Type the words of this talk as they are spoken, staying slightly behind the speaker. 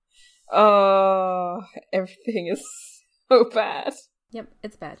Oh, everything is so bad. Yep,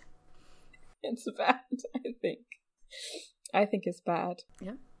 it's bad. It's bad, I think. I think it's bad.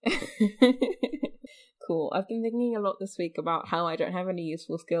 Yep. Cool. I've been thinking a lot this week about how I don't have any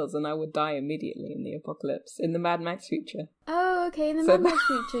useful skills and I would die immediately in the apocalypse, in the Mad Max future. Oh, okay, in the Mad Max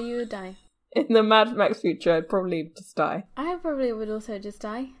future you would die. In the Mad Max future, I'd probably just die. I probably would also just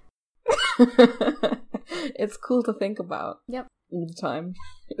die. It's cool to think about. Yep. All the time.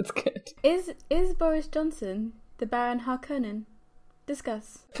 It's good. Is Boris Johnson the Baron Harkonnen?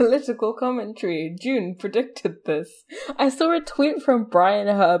 Discuss. Political commentary. June predicted this. I saw a tweet from Brian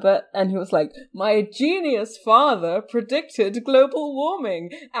Herbert and he was like, my genius father predicted global warming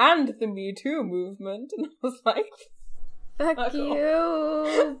and the Me Too movement. And I was like, Fuck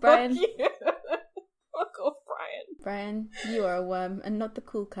you, Brian. Fuck you. Fuck off, Brian. Brian, you are a worm and not the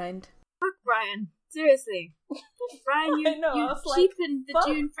cool kind. Fuck Brian. Seriously. Brian, you cheapened the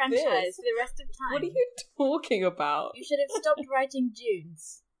Dune franchise for the rest of time. What are you talking about? You should have stopped writing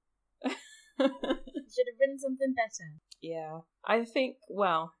Dunes. You should have written something better. Yeah. I think,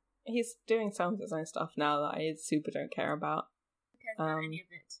 well, he's doing some of his own stuff now that I super don't care about. Who cares about any of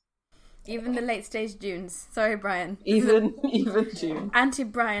it? Even the late stage Dunes. Sorry, Brian. Even June.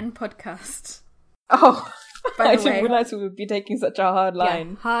 Anti-Brian podcast. Oh, By I the way, didn't realise we would be taking such a hard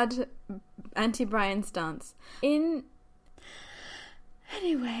line. Yeah, hard anti-Brian stance. Anyway,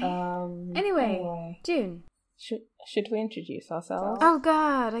 June. Should we introduce ourselves? Oh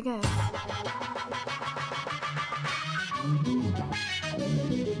God, I guess.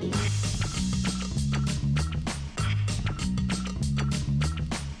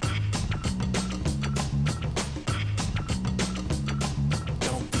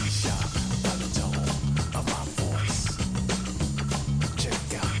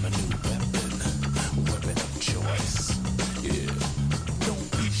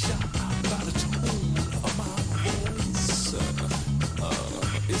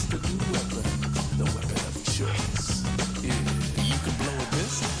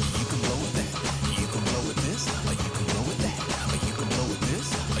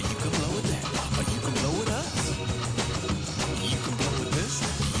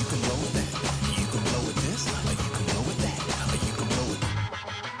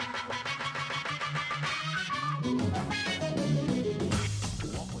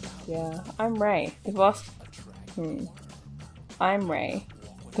 Yeah, I'm Ray, I'm Ray,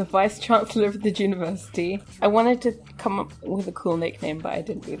 the Vice Chancellor of the university. I wanted to come up with a cool nickname, but I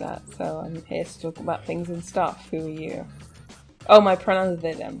didn't do that, so I'm here to talk about things and stuff. Who are you? Oh, my pronouns are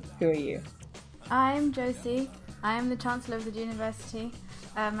they, them. Who are you? I'm Josie. I am the Chancellor of the university.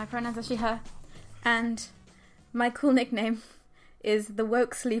 My pronouns are she, her. And my cool nickname is the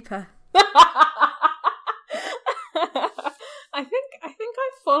Woke Sleeper. I think I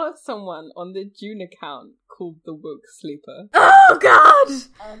follow someone on the June account called the Woke Sleeper. Oh God!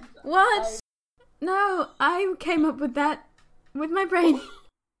 What? No, I came up with that with my brain.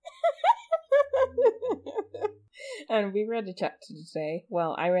 And we read a chapter today.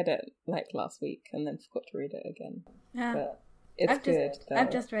 Well, I read it like last week and then forgot to read it again. Yeah. But it's good.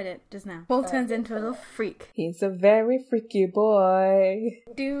 I've just read it just now. Paul turns into a little freak. He's a very freaky boy.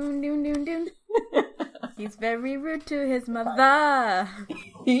 Doon, doon, doon, doon. He's very rude to his mother.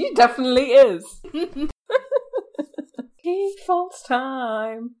 He definitely is. King False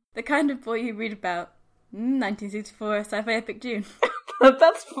Time. The kind of boy you read about. 1964 sci-fi epic June.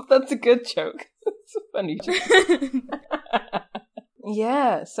 That's a good joke. It's a funny joke.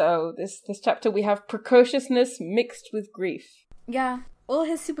 Yeah, so this chapter we have precociousness mixed with grief. Yeah, all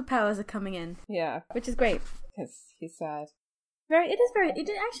his superpowers are coming in. Yeah. Which is great. Because he's sad.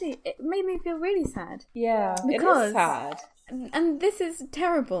 It made me feel really sad. Yeah, because, it is sad. And this is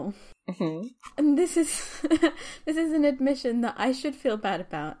terrible. Mm-hmm. And this is an admission that I should feel bad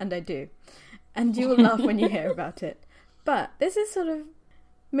about, and I do. And you will laugh when you hear about it. But this has sort of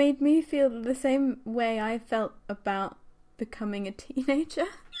made me feel the same way I felt about becoming a teenager.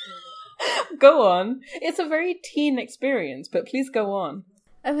 Go on. It's a very teen experience, but please go on.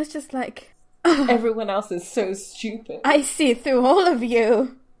 I was just like... Everyone else is so stupid. I see through all of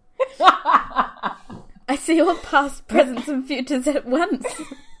you. I see all past, presents, and futures at once.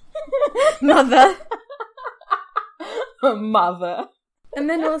 Mother. Mother. And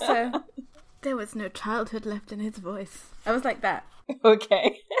then also, there was no childhood left in his voice. I was like that.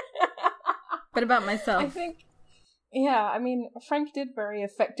 Okay. But about myself. I think, yeah, I mean, Frank did very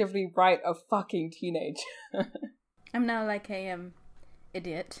effectively write a fucking teenager. I'm now like a,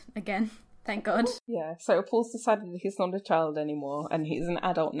 idiot again. Thank God. Yeah, so Paul's decided that he's not a child anymore, and he's an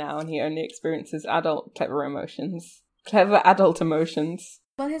adult now, and he only experiences adult clever adult emotions.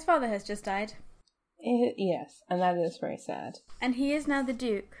 Well, his father has just died. Yes, and that is very sad. And he is now the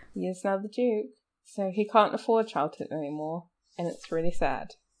Duke. He is now the Duke, so he can't afford Charlton anymore, and it's really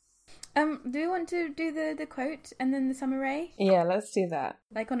sad. Do we want to do the quote and then the summary? Yeah, let's do that.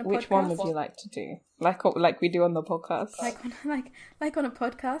 Like on a podcast? Which one would you like to do? Like we do on the podcast? Like on a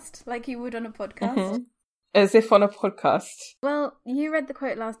podcast? Like you would on a podcast? Mm-hmm. As if on a podcast. Well, you read the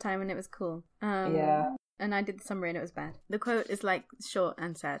quote last time and it was cool. Yeah. And I did the summary and it was bad. The quote is like short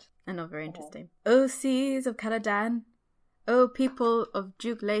and sad and not very interesting. O seas of Caladan, O people of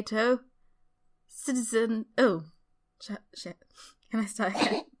Duke Leto, citizen... Oh, shit. Can I start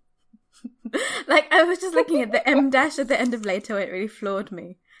again? Like, I was just looking at the M dash at the end of Leto, it really floored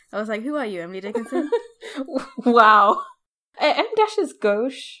me. I was like, who are you, Emily Dickinson? Wow. M dash is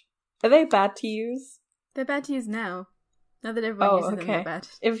gauche. Are they bad to use? They're bad to use now. Now that everyone uses them, they're bad.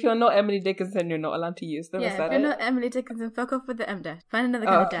 If you're not Emily Dickinson, you're not allowed to use them. Yeah, if you're not Emily Dickinson, fuck off with the M dash. Find another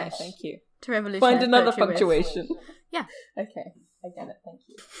kind of dash. Thank you. To revolutionize Find another punctuation. Yeah. Okay, I get it. Thank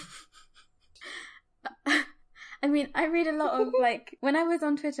you. I mean, I read a lot of, like, when I was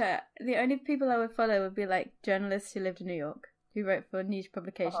on Twitter, the only people I would follow would be, like, journalists who lived in New York, who wrote for niche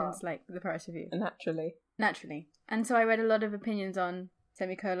publications like the Paris Review. Naturally. And so I read a lot of opinions on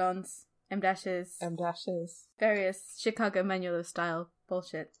semicolons, M dashes, various Chicago Manual of Style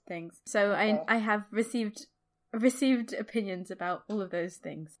bullshit things. So I have received opinions about all of those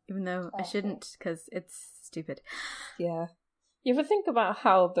things, even though I shouldn't, because it's stupid. Yeah. You ever think about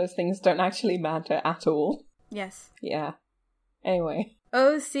how those things don't actually matter at all? Yes. Yeah. Anyway.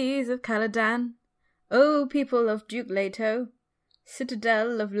 O seas of Caladan, O people of Duke Leto,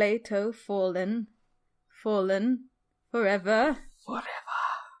 citadel of Leto fallen, forever.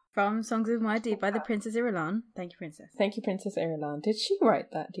 From Songs of Muad'Dib by the Princess Irulan. Thank you, Princess. Thank you, Princess Irulan. Did she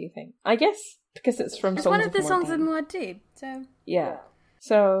write that, do you think? I guess because it's from it's Songs of Muad'Dib. It's one of the Songs of Muad'Dib, so... Yeah.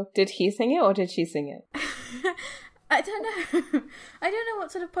 So, did he sing it or did she sing it? I don't know. I don't know what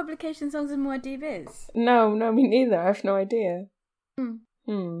sort of publication Songs of Muad'Dib is. No, me neither. I have no idea.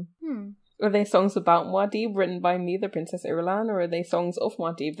 Are they songs about Muad'Dib written by me, the Princess Irulan, or are they songs of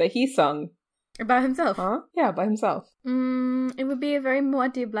Muad'Dib that he sung? About himself? Huh? Yeah, by himself. It would be a very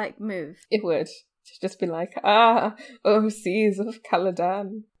Muad'Dib-like move. It would. To just be like, oh seas of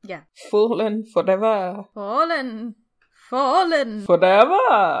Caladan. Yeah. Fallen forever. Fallen.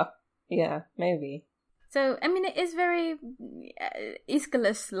 Forever! Yeah, maybe. So, I mean, it is very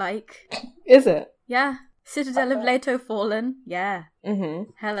Aeschylus-like. Is it? Yeah. Citadel of Leto fallen. Yeah.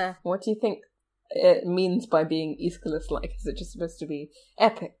 Mm-hmm. Hella. What do you think it means by being Aeschylus-like? Is it just supposed to be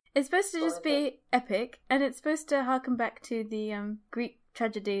epic? It's supposed to just be epic, and it's supposed to harken back to the Greek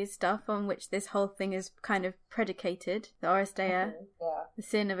tragedy stuff on which this whole thing is kind of predicated. The Oresteia, the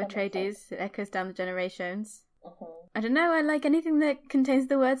sin of Atreides, it echoes down the generations. I don't know, I like anything that contains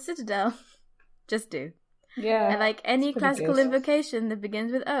the word citadel. Just do. Yeah. I like any classical invocation that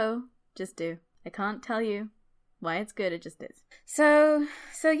begins with O. Just do. I can't tell you why it's good, it just is. So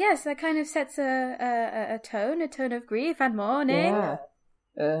yes, that kind of sets a tone of grief and mourning.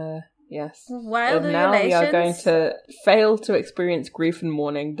 Yeah. Yes. Wild and now relations. we are going to fail to experience grief and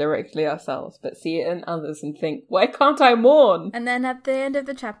mourning directly ourselves, but see it in others and think, why can't I mourn? And then at the end of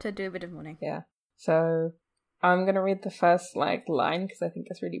the chapter, do a bit of mourning. Yeah. So I'm going to read the first line because I think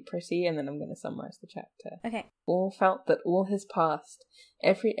it's really pretty, and then I'm going to summarize the chapter. Okay. All felt that all his past,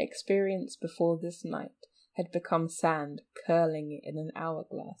 every experience before this night, had become sand curling in an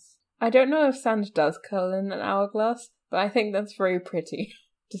hourglass. I don't know if sand does curl in an hourglass, but I think that's very pretty.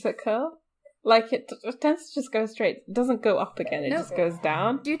 Does it curl? Like, it tends to just go straight. It doesn't go up again, it just goes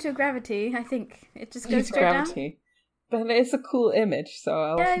down. Due to gravity, I think. It just goes straight down. But it's a cool image, so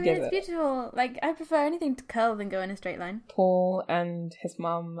I'll forgive it. Yeah, I mean, it's beautiful. Like, I prefer anything to curl than go in a straight line. Paul and his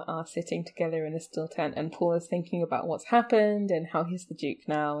mum are sitting together in a still tent, and Paul is thinking about what's happened and how he's the Duke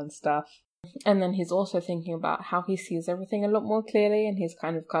now and stuff. And then he's also thinking about how he sees everything a lot more clearly, and he's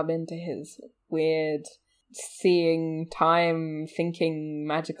kind of come into his weird seeing, time, thinking,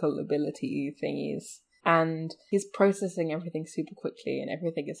 magical ability thingies. And he's processing everything super quickly, and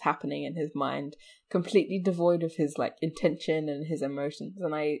everything is happening in his mind, completely devoid of his, like, intention and his emotions.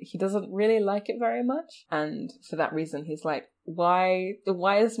 And he doesn't really like it very much. And for that reason, he's like, why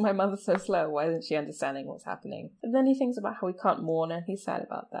is my mother so slow? Why isn't she understanding what's happening? And then he thinks about how he can't mourn, and he's sad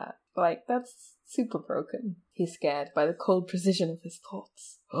about that. Like, that's super broken. He's scared by the cold precision of his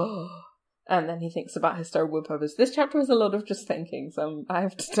thoughts. And then he thinks about his terrible purpose. This chapter is a lot of just thinking, so I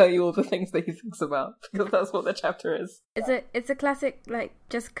have to tell you all the things that he thinks about, because that's what the chapter is. It's a classic, like,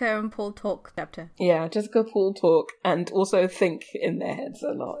 Jessica and Paul talk chapter. Yeah, Jessica Paul talk, and also think in their heads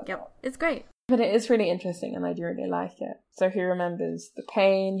a lot. Yep, it's great. But it is really interesting and I do really like it. So he remembers the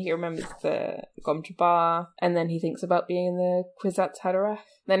pain, he remembers the Gom Jabbar, and then he thinks about being in the Kwisatz Haderach.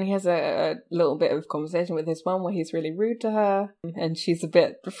 Then he has a little bit of conversation with his mum where he's really rude to her, and she's a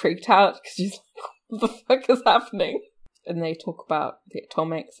bit freaked out because she's like, what the fuck is happening? And they talk about the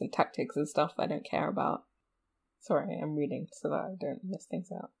atomics and tactics and stuff I don't care about. Sorry, I'm reading so that I don't miss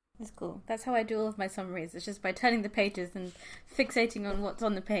things out. That's cool. That's how I do all of my summaries. It's just by turning the pages and fixating on what's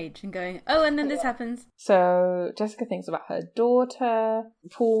on the page and going, oh, and then this happens. So Jessica thinks about her daughter.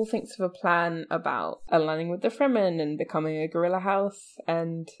 Paul thinks of a plan about aligning with the Fremen and becoming a guerrilla house,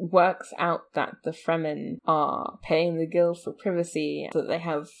 and works out that the Fremen are paying the guild for privacy, so that they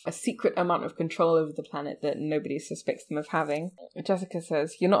have a secret amount of control over the planet that nobody suspects them of having. Jessica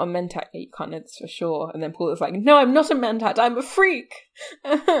says, you're not a Mentat, you can't know this for sure. And then Paul is like, no, I'm not a Mentat, I'm a freak.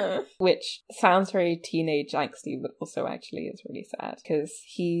 Which sounds very teenage angsty, but also actually is really sad because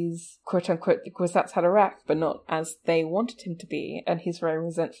he's quote-unquote the Kwisatz Haderach, but not as they wanted him to be, and he's very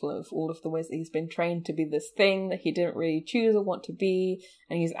resentful of all of the ways that he's been trained to be this thing that he didn't really choose or want to be,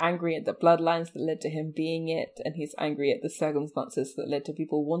 and he's angry at the bloodlines that led to him being it, and he's angry at the circumstances that led to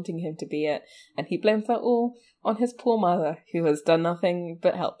people wanting him to be it, and he blames that all on his poor mother, who has done nothing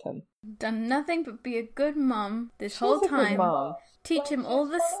but help him. Done nothing but be a good mum this whole time. Teach him all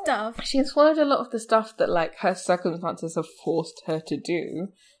the stuff. She's followed a lot of the stuff that, like, her circumstances have forced her to do,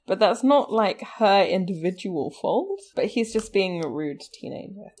 but that's not, like, her individual fault. But he's just being a rude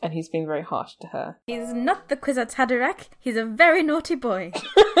teenager, and he's being very harsh to her. He's not the Kwisatz Haderach. He's a very naughty boy.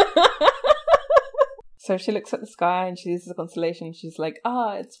 So she looks at the sky and she sees the constellation. She's like,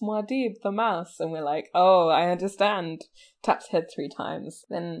 it's Muad'Dib, the mouse. And we're like, oh, I understand. Taps head 3 times.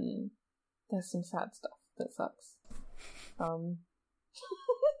 Then there's some sad stuff that sucks.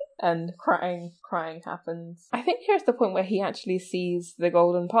 And crying happens. I think here's the point where he actually sees the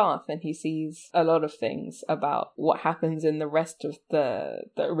Golden Path, and he sees a lot of things about what happens in the rest of the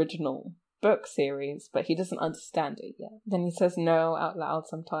original book series, but he doesn't understand it yet. Then he says no out loud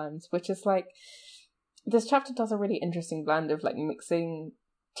sometimes, which is like, this chapter does a really interesting blend of like mixing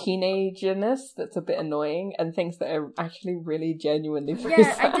teenagerness that's a bit annoying and things that are actually really genuinely very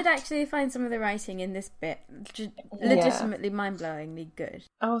sad. I did actually find some of the writing in this bit legitimately mind-blowingly good.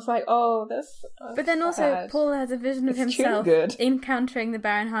 I was like, that's but then also sad. Paul has a vision of himself encountering the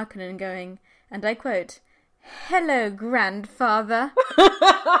Baron Harkonnen and going, and I quote, "Hello, grandfather."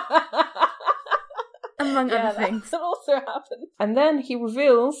 Among other things. That also happened. And then he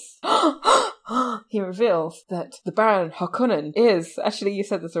reveals that the Baron Harkonnen is, actually you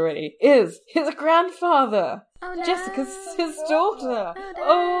said this already, is his grandfather. Oh no. Jessica's his daughter.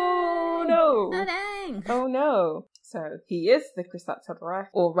 Oh no. Oh dang. Oh no. So he is the Kwisatz Haderach,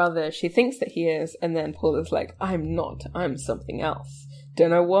 or rather she thinks that he is, and then Paul is like, I'm not, I'm something else. Don't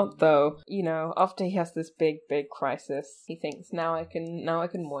know what though. You know, after he has this big crisis, he thinks, now I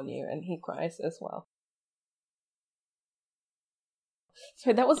can warn you, and he cries as well.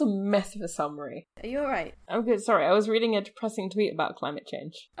 So that was a mess of a summary. Are you alright? I'm good. Sorry, I was reading a depressing tweet about climate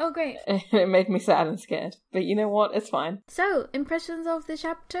change. Oh, great. And it made me sad and scared. But you know what? It's fine. So, impressions of the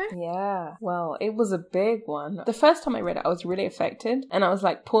chapter? Yeah. Well, it was a big one. The first time I read it, I was really affected. And I was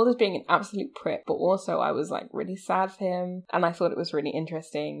like, Paul is being an absolute prick. But also, I was like really sad for him. And I thought it was really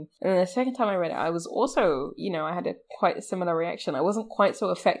interesting. And then the second time I read it, I was also, I had a quite similar reaction. I wasn't quite so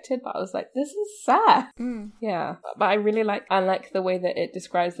affected, but I was like, this is sad. Yeah. But I like the way that it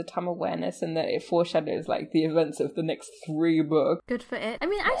describes the time awareness and that it foreshadows like the events of the next 3 books. Good for it. I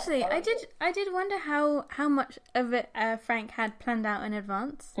mean, actually, I did wonder how much of it Frank had planned out in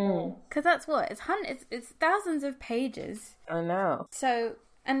advance. Because that's what it's thousands of pages. I know. So,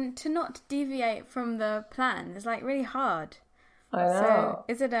 and to not deviate from the plan is like really hard. I know. So,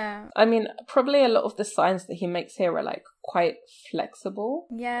 is it I mean, probably a lot of the signs that he makes here are like quite flexible.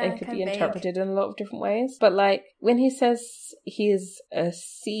 Yeah, and could be interpreted in a lot of different ways. But like when he says he is a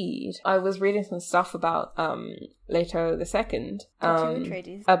seed, I was reading some stuff about Leto II,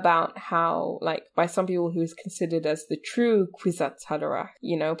 about how like by some people who is considered as the true Kwisatz Haderach,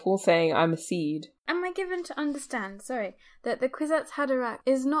 Paul saying I'm a seed. Am I given to understand, that the Kwisatz Haderach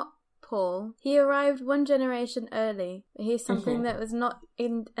is not Paul? He arrived 1 generation early, but he's something that was not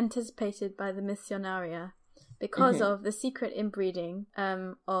anticipated by the Missionaria because of the secret inbreeding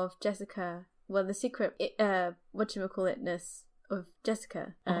of Jessica. Well, the secret whatchamacallitness of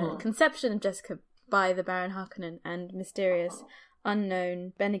Jessica, conception of Jessica by the Baron Harkonnen and Mysterious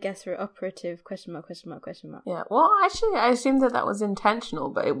unknown Bene Gesserit operative, ? Yeah, well, actually, I assumed that was intentional,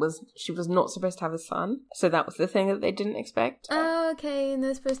 but she was not supposed to have a son, so that was the thing that they didn't expect. Oh, okay, and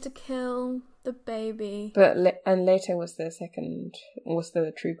they're supposed to kill the baby. But and later was the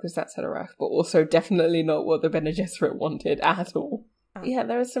true Kwisatz Haderach, but also definitely not what the Bene Gesserit wanted at all. Oh. Yeah,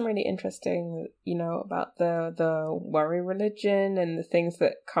 there was some really interesting, about the worry religion and the things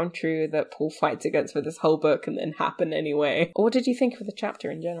that come true that Paul fights against for this whole book and then happen anyway. What did you think of the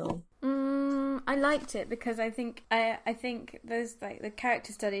chapter in general? I liked it because I think there's like the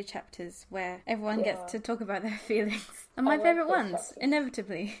character study chapters where everyone gets to talk about their feelings. And my favourite ones, chapters.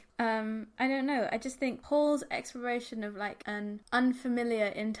 Inevitably. I don't know. I just think Paul's exploration of like an unfamiliar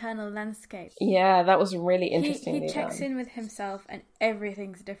internal landscape. Yeah, that was really interesting. He checks in with himself and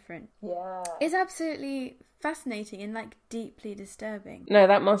everything's different. Yeah. It's absolutely fascinating and like deeply disturbing. No,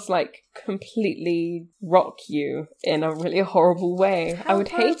 that must like completely rock you in a really horrible way. I would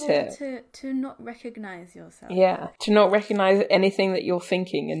hate it. To not recognise yourself. Yeah, to not recognise anything that you're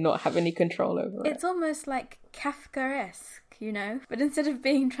thinking and not have any control over it. It's almost like Kafkaesque, but instead of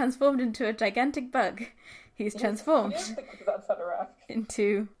being transformed into a gigantic bug, he's transformed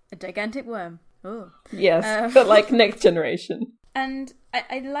into a gigantic worm. Oh. Yes, but like Next Generation. And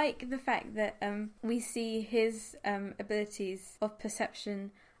I like the fact that we see his abilities of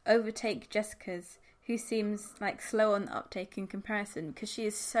perception overtake Jessica's, who seems like slow on the uptake in comparison, because she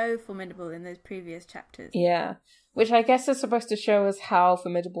is so formidable in those previous chapters. Yeah, which I guess is supposed to show us how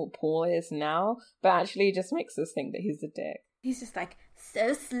formidable Paul is now, but actually just makes us think that he's a dick. He's just like,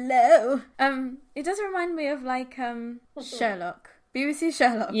 so slow. It does remind me of like Sherlock. BBC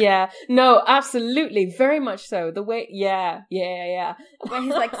Sherlock. Yeah, no, absolutely, very much so. The way, yeah. Where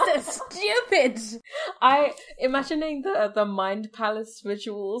he's like, so stupid. Imagining the Mind Palace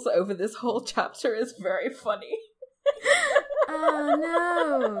visuals over this whole chapter is very funny. Oh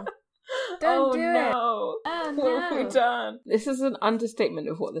no. Don't do it. Oh no. What have we done? This is an understatement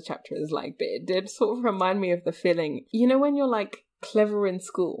of what the chapter is like, but it did sort of remind me of the feeling, when you're like clever in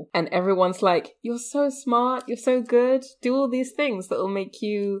school and everyone's like, you're so smart, you're so good, do all these things that will make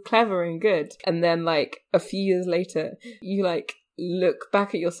you clever and good, and then like a few years later you like look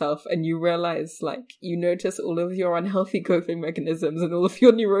back at yourself and you realize, like, you notice all of your unhealthy coping mechanisms and all of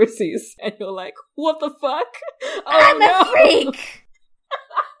your neuroses, and you're like, what the fuck? I'm a freak.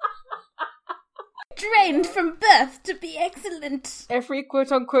 Trained from birth to be excellent. Every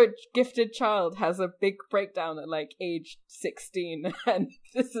quote-unquote gifted child has a big breakdown at like age 16, and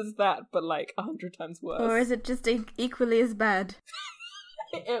this is that, but like 100 times worse. Or is it just equally as bad?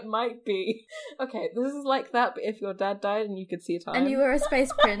 It might be. Okay, this is like that, but if your dad died and you could see time. And you were a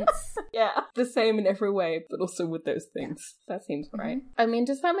space prince. Yeah, the same in every way, but also with those things. Yeah. That seems right. I mean,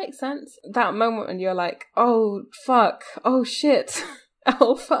 does that make sense? That moment when you're like, oh, fuck, oh, shit,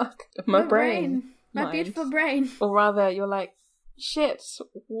 oh, fuck, my brain. My beautiful brain. Or rather, you're like, shit,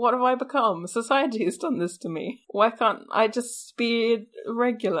 what have I become? Society has done this to me. Why can't I just be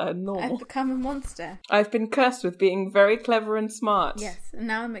regular and normal? I've become a monster. I've been cursed with being very clever and smart. Yes, and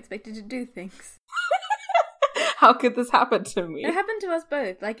now I'm expected to do things. How could this happen to me? It happened to us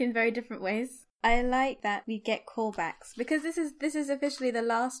both, like in very different ways. I like that we get callbacks, because this is officially the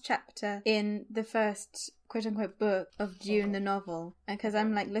last chapter in the first quote-unquote book of Dune the novel, and because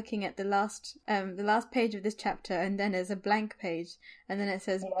I'm like looking at the last page of this chapter, and then there's a blank page, and then it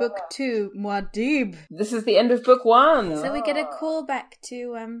says Book 2 Muad'Dib. This is the end of Book 1. So we get a callback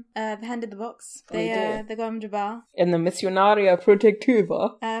to the Hand in the Box, the Gom Jabbar, in the Missionaria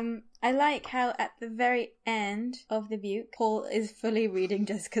Protectiva. I like how at the very end of the book, Paul is fully reading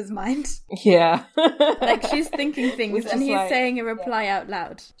Jessica's mind. Yeah. Like, she's thinking things and he's saying a reply out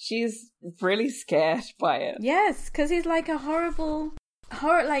loud. She's really scared by it. Yes, because he's like a horror,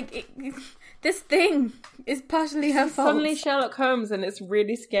 this thing is partially her fault. Suddenly Sherlock Holmes, and it's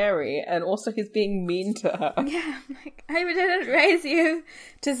really scary, and also he's being mean to her. Yeah, like, I didn't raise you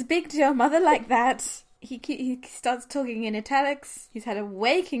to speak to your mother like that. He starts talking in italics. He's had a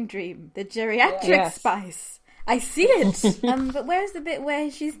waking dream. The geriatric spice. I see it. But where's the bit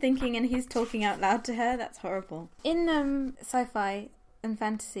where she's thinking and he's talking out loud to her? That's horrible. In sci-fi and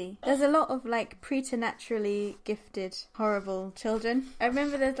fantasy, there's a lot of like preternaturally gifted, horrible children. I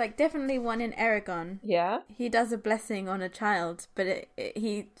remember there's like definitely one in Eragon. Yeah. He does a blessing on a child, but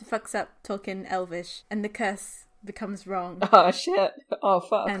he fucks up talking Elvish, and the curse becomes wrong. Oh shit. Oh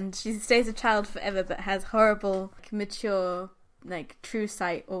fuck. And she stays a child forever but has horrible, mature, like, true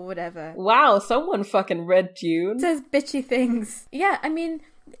sight or whatever. Wow, someone fucking read Dune. Says bitchy things. Yeah, I mean,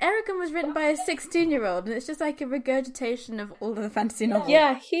 Eragon was written by a 16-year-old, and it's just like a regurgitation of all of the fantasy novels.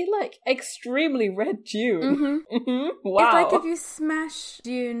 Yeah, he like extremely read Dune. Wow. It's like if you smash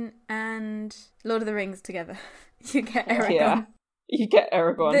Dune and Lord of the Rings together, you get Eragon. Yeah. You get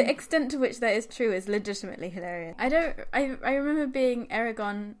Eragon. The extent to which that is true is legitimately hilarious. I remember being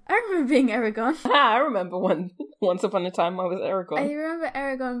Eragon. I remember once upon a time I was Eragon. I remember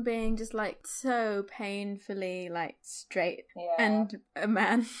Eragon being just like so painfully like straight and a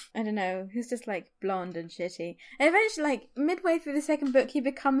man. I don't know, who's just like blonde and shitty. And eventually, like midway through the second book, he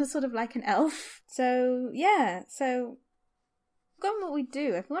becomes sort of like an elf. So yeah, what we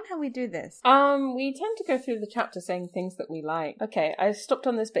do. I forgot how we do this. We tend to go through the chapter saying things that we like. Okay, I stopped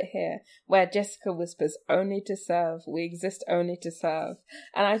on this bit here where Jessica whispers, "Only to serve. We exist only to serve."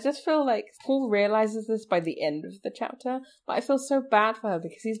 And I just feel like Paul realizes this by the end of the chapter, but I feel so bad for her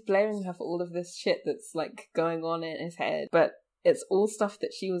because he's blaming her for all of this shit that's like going on in his head. But it's all stuff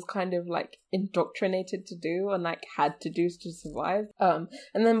that she was kind of like indoctrinated to do and like had to do to survive. And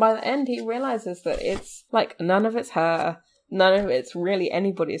then by the end he realizes that it's like none of it's her. None of it's really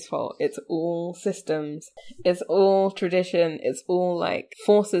anybody's fault. It's all systems. It's all tradition. It's all like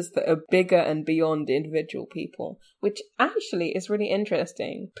forces that are bigger and beyond individual people, which actually is really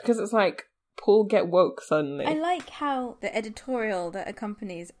interesting because it's like Paul get woke suddenly. I like how the editorial that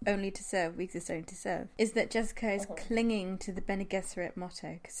accompanies "Only to serve, we exist only to serve" is that Jessica is clinging to the Bene Gesserit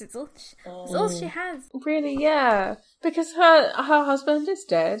motto because it's all she has. Really, yeah. Because her husband is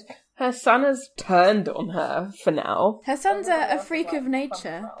dead. Her son has turned on her for now. Her son's a freak of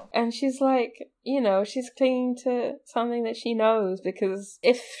nature. And she's like, she's clinging to something that she knows because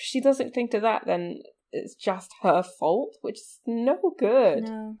if she doesn't cling to that, then it's just her fault, which is no good.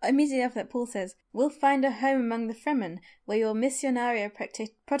 No. Immediately after that, Paul says, "We'll find a home among the Fremen where your Missionaria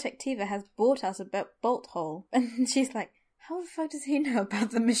Protectiva has bought us a bolt hole." And she's like, how the fuck does he know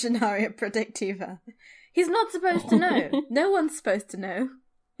about the Missionaria Protectiva? He's not supposed to know. No one's supposed to know.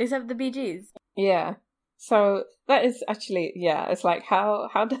 Except the BGs. Yeah. So that is actually, it's like, how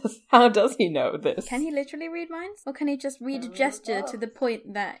does he know this? Can he literally read minds? Or can he just read a gesture to the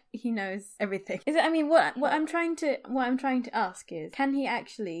point that he knows everything? What I'm trying to ask is, can he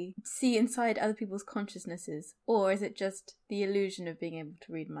actually see inside other people's consciousnesses? Or is it just the illusion of being able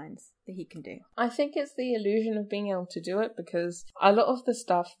to read minds that he can do? I think it's the illusion of being able to do it because a lot of the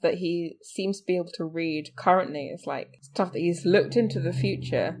stuff that he seems to be able to read currently is like stuff that he's looked into the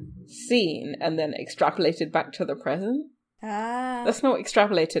future, seen, and then extrapolated back to the present. That's not what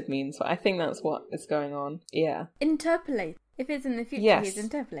extrapolated means, but I think that's what is going on. Yeah. Interpolate. If it's in the future, yes. He's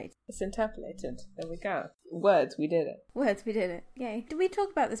interpolated. It's interpolated. There we go. Words, we did it. Yay. Did we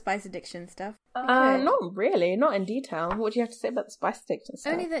talk about the spice addiction stuff? Not really. Not in detail. What do you have to say about the spice addiction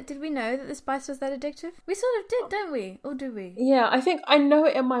stuff? Only that, did we know that the spice was that addictive? We sort of did, don't we? Or do we? Yeah, I think I know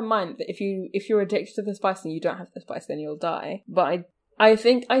it in my mind that if you're addicted to the spice and you don't have the spice, then you'll die. But I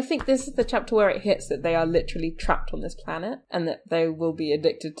think this is the chapter where it hits that they are literally trapped on this planet and that they will be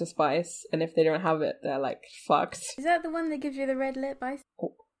addicted to spice, and if they don't have it, they're like fucked. Is that the one that gives you the red lip ice?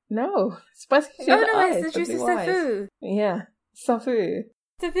 Oh, no, spice gives you the eyes. It's the juice of Safu. Yeah, Safu.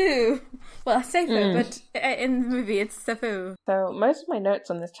 Well, Safu, but in the movie it's Safu. So most of my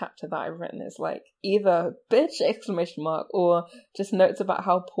notes on this chapter that I've written is like either bitch exclamation mark or just notes about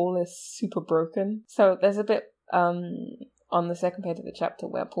how Paul is super broken. So there's a bit on the second page of the chapter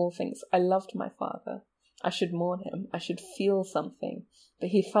where Paul thinks, "I loved my father. I should mourn him. I should feel something." But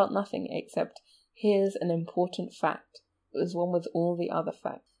he felt nothing except, "Here's an important fact. It was one with all the other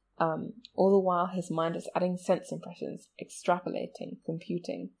facts." All the while his mind is adding sense impressions, extrapolating,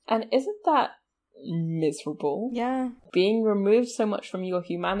 computing. And isn't that miserable? Yeah. Being removed so much from your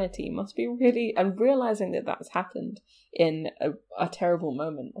humanity must be really, and realizing that that's happened in a terrible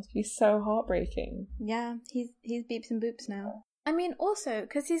moment must be so heartbreaking. Yeah, he's beeps and boops now. I mean, also,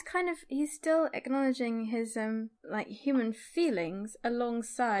 because he's still acknowledging his, human feelings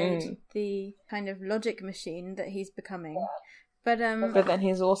alongside the kind of logic machine that he's becoming. But then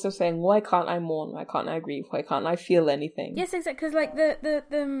he's also saying, why can't I mourn? Why can't I grieve? Why can't I feel anything? Yes, exactly. Because like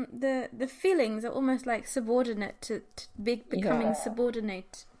the feelings are almost like subordinate to becoming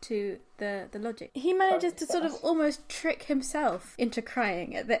subordinate to the logic. He manages to sort of almost trick himself into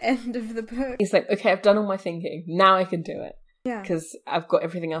crying at the end of the book. He's like, okay, I've done all my thinking. Now I can do it. Yeah. Because I've got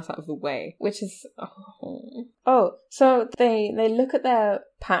everything else out of the way. Which is... Oh, so they look at their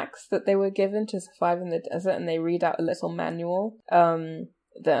packs that they were given to survive in the desert and they read out a little manual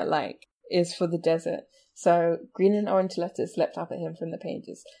that, like, is for the desert. So, green and orange letters leapt up at him from the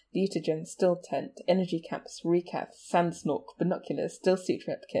pages. Mutagen, still tent, energy caps, recap, sand snork, binoculars, still suit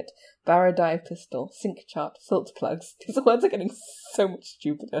rep kit, Baradai pistol, sync chart, filter plugs. These words are getting so much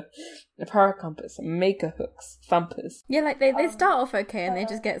stupider. A paracompass, maker hooks, thumpers. Yeah, like they start off okay and they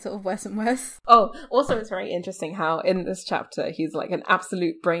just get sort of worse and worse. Oh, also it's very interesting how in this chapter he's like an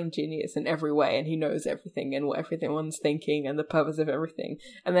absolute brain genius in every way and he knows everything and what everyone's thinking and the purpose of everything.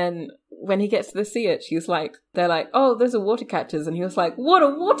 And then when he gets to the Sietch, they're like, oh, those are water catchers. And he was like, what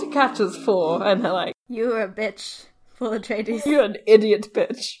are water catchers for? And they're like, you're a bitch, Paul Atreides. You're an idiot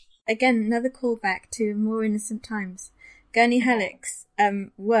bitch. Again, another callback to more innocent times. Gurney Halleck's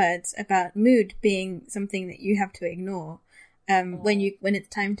words about mood being something that you have to ignore when it's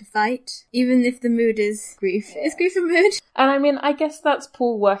time to fight, even if the mood is grief. Is grief a mood? And I mean, I guess that's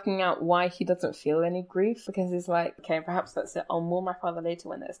Paul working out why he doesn't feel any grief, because he's like, okay, perhaps that's it. I'll mourn my father later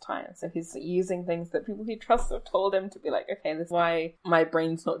when there's time. So he's using things that people he trusts have told him to be like, okay, this is why my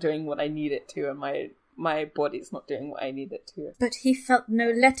brain's not doing what I need it to, and my body's not doing what I need it to. But he felt no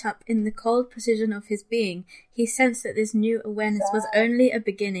let-up in the cold precision of his being. He sensed that this new awareness was only a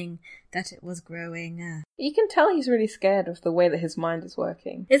beginning, that it was growing. You can tell he's really scared of the way that his mind is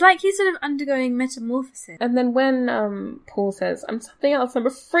working. It's like he's sort of undergoing metamorphosis. And then when Paul says, I'm something else, I'm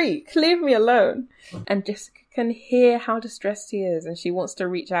a freak, leave me alone. And Jessica can hear how distressed he is and she wants to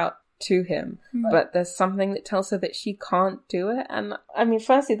reach out to him, but there's something that tells her that she can't do it. And I mean,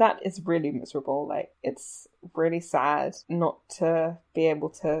 firstly, that is really miserable. Like, it's really sad not to be able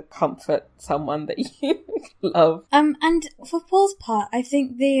to comfort someone that you love. And for Paul's part, I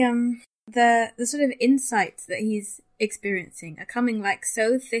think the sort of insights that he's experiencing are coming like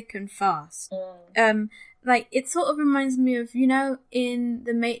so thick and fast. Like, it sort of reminds me of, in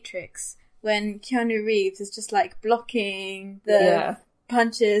The Matrix, when Keanu Reeves is just like blocking the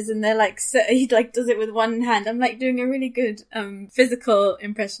punches and they're like, so he like does it with one hand. I'm like doing a really good physical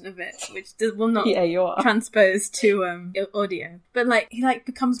impression of it, which will not transpose to audio. But like he like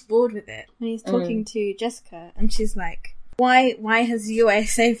becomes bored with it when he's talking to Jessica and she's like, why has UA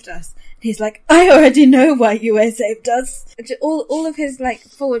saved us? And he's like, I already know why UA saved us. All of his like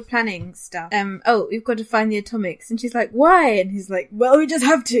forward planning stuff. We've got to find the atomics. And she's like, why? And he's like, well, we just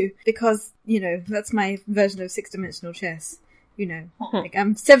have to, because that's my version of 6-dimensional chess. Like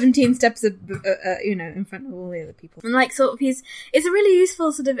I'm 17 steps, in front of all the other people. And like sort of it's a really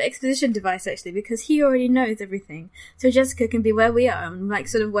useful sort of exposition device actually, because he already knows everything. So Jessica can be where we are and like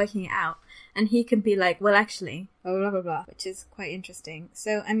sort of working it out. And he can be like, well actually, blah, blah, blah, blah, which is quite interesting.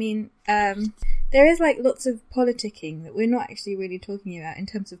 So, I mean, there is like lots of politicking that we're not actually really talking about in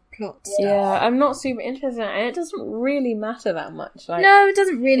terms of plot stuff. Yeah, I'm not super interested in it, and it doesn't really matter that much. Like, no, it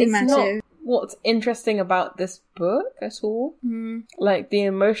doesn't really matter. Not what's interesting about this book at all. Like, the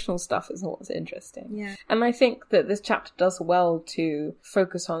emotional stuff is what's interesting. Yeah. And I think that this chapter does well to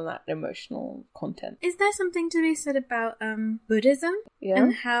focus on that emotional content. Is there something to be said about Buddhism? Yeah.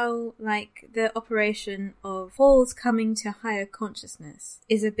 And how, like, the operation of Paul's coming to higher consciousness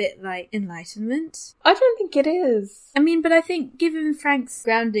is a bit like enlightenment? I don't think it is. I mean, but I think given Frank's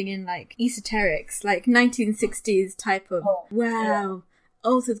grounding in, like, esoterics, like 1960s type of,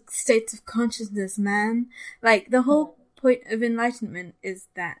 altered states of consciousness, man. Like, the whole point of enlightenment is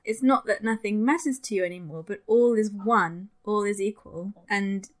that it's not that nothing matters to you anymore, but all is one, all is equal,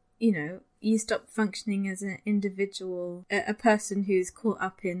 and, you stop functioning as an individual, a person who's caught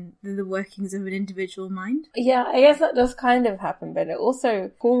up in the workings of an individual mind. Yeah, I guess that does kind of happen, but it also,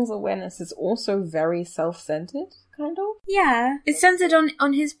 Paul's awareness is also very self-centered, kind of. Yeah, it's centered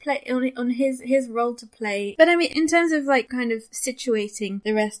on his play, on his role to play. But I mean, in terms of like kind of situating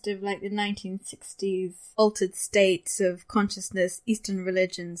the rest of like the 1960s altered states of consciousness, Eastern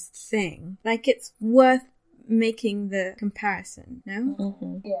religions thing, like it's worth making the comparison,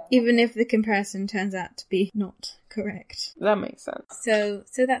 no? Yeah. Even if the comparison turns out to be not correct. That makes sense. So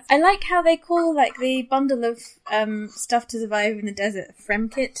that's... I like how they call, like, the bundle of stuff to survive in the desert a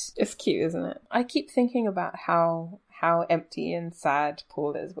Fremkit. It's cute, isn't it? I keep thinking about how empty and sad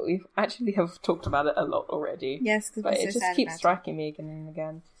Paul is, but we actually have talked about it a lot already. Yes, because but it just keeps striking me again and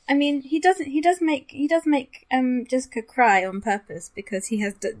again. I mean, he does make Jessica cry on purpose because he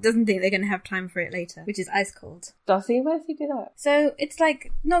doesn't think they're going to have time for it later, which is ice cold. Does he? Where does he do that? So it's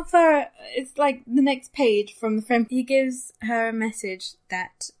like it's like the next page from the friend. He gives her a message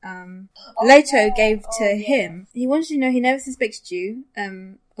that Leto gave to him. He wanted to know he never suspected you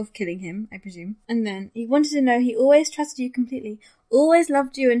of killing him, I presume, and then he wanted to know he always trusted you completely. always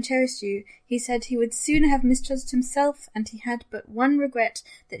loved you and cherished you. He said he would sooner have mistrusted himself, and he had but one regret,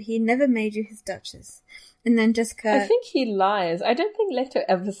 that he never made you his Duchess. And then Jessica... I think he lies. I don't think Leto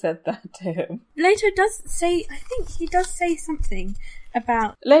ever said that to him. Leto does say... I think he does say something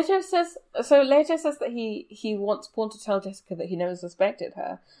about... Leto says that he wants Paul to tell Jessica that he never suspected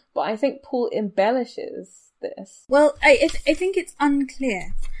her. But I think Paul embellishes this. Well, I think it's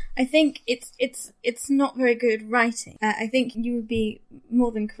unclear. I think it's not very good writing. I think you would be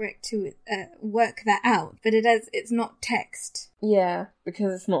more than correct to work that out, but it's not text. Yeah,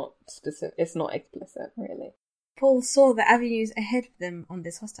 because it's not specific. It's not explicit, really. Paul saw the avenues ahead of them on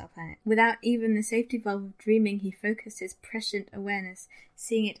this hostile planet. Without even the safety valve of dreaming, he focused his prescient awareness,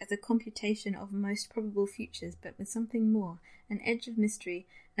 seeing it as a computation of most probable futures, but with something more, an edge of mystery,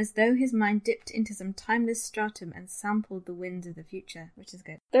 as though his mind dipped into some timeless stratum and sampled the winds of the future, which is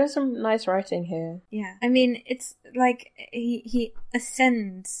good. There's some nice writing here. Yeah. I mean, it's like he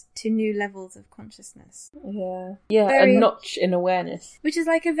ascends to new levels of consciousness. Yeah. Yeah, a notch in awareness. Which is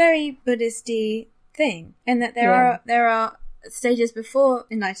like a very Buddhist-y thing, and that there are stages before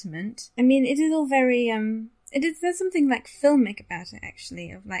enlightenment. I mean, it is all very there's something like filmic about it,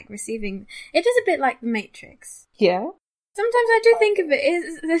 actually, of like receiving. It is a bit like The Matrix. Yeah. Sometimes I do think of it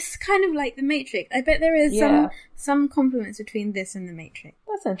as this kind of like The Matrix. I bet there is some complements between this and The Matrix.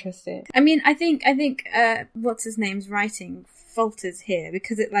 That's interesting. I mean, I think what's his name's writing falters here,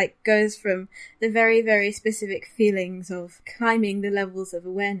 because it like goes from the very, very specific feelings of climbing the levels of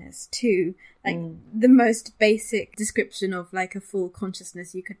awareness to like the most basic description of like a full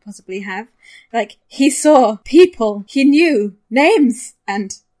consciousness you could possibly have. Like, he saw people, he knew names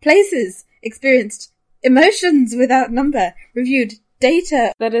and places, experienced emotions without number, reviewed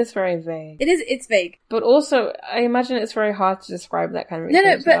data. That is very vague. It's vague. But also, I imagine it's very hard to describe that kind of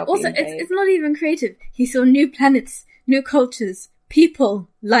experience. No, but also, it's not even creative. He saw new planets, new cultures, people,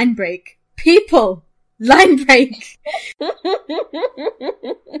 line break. People, line break.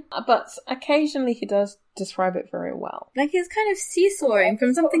 But occasionally he does describe it very well. Like, he's kind of seesawing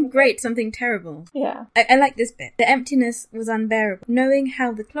from something great, something terrible. Yeah. I like this bit. The emptiness was unbearable. Knowing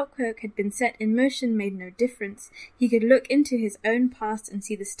how the clockwork had been set in motion made no difference. He could look into his own past and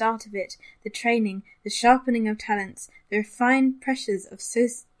see the start of it, the training, the sharpening of talents, the refined pressures of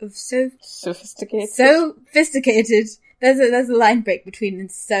sophisticated. Sophisticated. There's a line break between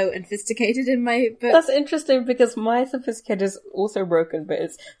so and sophisticated in my book. That's interesting, because my sophisticated is also broken, but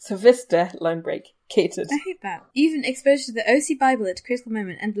it's sophista line break catered. I hate that. Even exposure to the OC Bible at a critical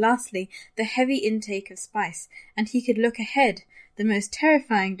moment, and lastly, the heavy intake of spice. And he could look ahead, the most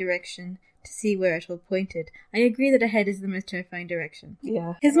terrifying direction, to see where it all pointed. I agree that ahead is the most terrifying direction.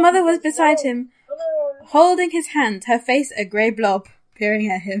 Yeah. His mother was beside him, holding his hand, her face a grey blob, peering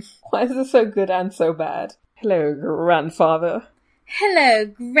at him. Why is this so good and so bad? Hello, grandfather. Hello,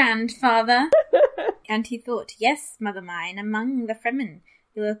 grandfather. And he thought, yes, mother mine, among the Fremen,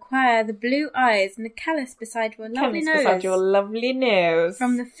 you'll acquire the blue eyes and the callus beside your lovely nose. Beside your lovely nose.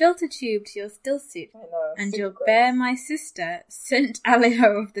 From the filter tube to your still suit. I know, and you'll bear my sister, St.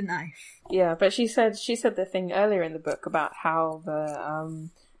 Alejo of the Knife. Yeah, but she said the thing earlier in the book about how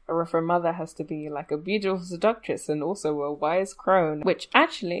her mother has to be like a beautiful seductress and also a wise crone, which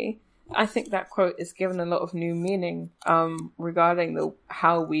actually, I think that quote is given a lot of new meaning regarding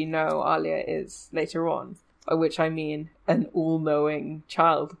how we know Alia is later on, by which I mean an all-knowing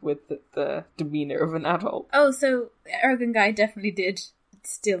child with the demeanour of an adult. Oh, so the arrogant guy definitely did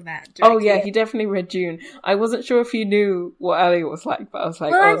steal that directly. Oh yeah, he definitely read Dune. I wasn't sure if he knew what Alia was like, but I was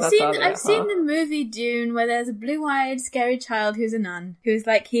like, well, that's Alia. I've seen the movie Dune, where there's a blue-eyed, scary child who's a nun, who's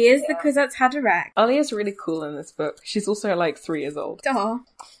like, he is the Kwisatz Haderach. Alia's really cool in this book. She's also like 3 years old. Aw.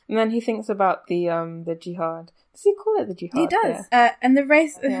 And then he thinks about the jihad. Does he call it the jihad? He does. And the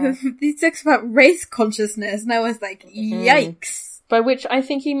race, he talks about race consciousness, and I was like, yikes. By which I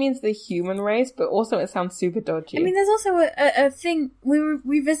think he means the human race, but also it sounds super dodgy. I mean, there's also a thing, we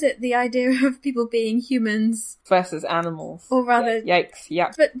revisit the idea of people being humans. Versus animals. Or rather... Yikes,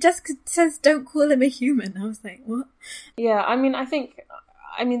 yeah. But Jessica says, don't call him a human. I was like, what? Yeah, I mean,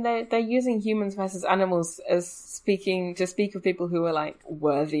 they're using humans versus animals as to speak of people who are like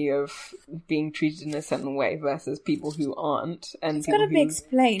worthy of being treated in a certain way versus people who aren't, and it's people gotta be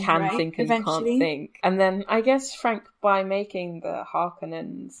explained, can right? think and Eventually. can't think. And then I guess Frank, by making the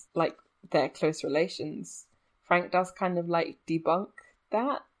Harkonnens like their close relations, Frank does kind of like debunk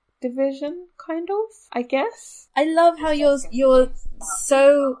that division, kind of, I guess. I love how you're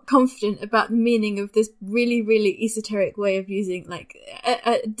so confident about the meaning of this really, really esoteric way of using, like,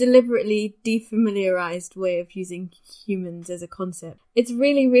 a deliberately defamiliarized way of using humans as a concept. It's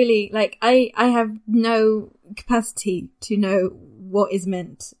really, really, like, I have no capacity to know what is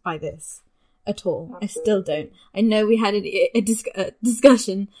meant by this at all. Absolutely. I still don't. I know we had a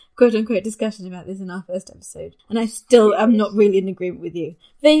discussion, quote unquote discussion about this in our first episode, and I still am not really in agreement with you.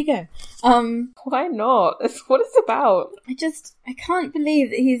 There you go. Why not? That's what it's about. I can't believe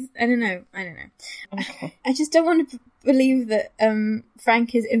that he's, I don't know. Okay. I just don't want to believe that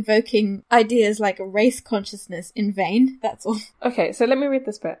Frank is invoking ideas like race consciousness in vain. That's all. Okay, so let me read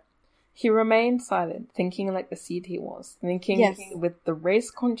this bit. He remained silent, thinking like the seed he was, thinking with the race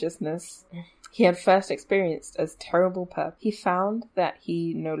consciousness he had first experienced as terrible purpose. He found that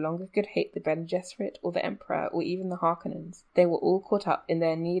he no longer could hate the Bene Gesserit or the Emperor or even the Harkonnens. They were all caught up in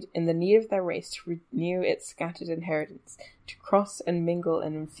the need of their race to renew its scattered inheritance, to cross and mingle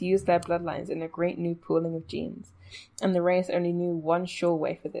and infuse their bloodlines in a great new pooling of genes. And the race only knew one sure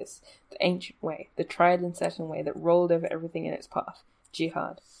way for this, the ancient way, the tried and certain way that rolled over everything in its path,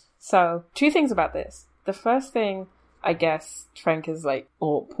 jihad. So, 2 things about this. The first thing, I guess, Frank is like,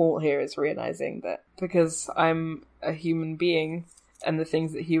 or Paul here is realizing that because I'm a human being and the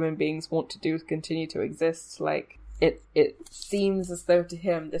things that human beings want to do continue to exist, like, it seems as though to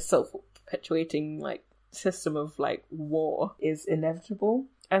him this self-perpetuating, like, system of, like, war is inevitable.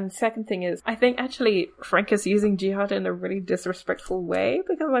 And second thing is, I think actually Frank is using jihad in a really disrespectful way,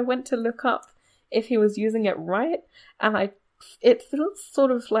 because I went to look up if he was using it right, and it feels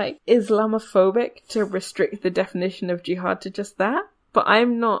sort of like Islamophobic to restrict the definition of jihad to just that. But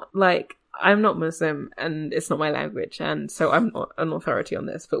I'm not Muslim, and it's not my language, and so I'm not an authority on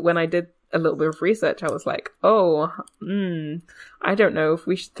this. But when I did a little bit of research, I was like, I don't know if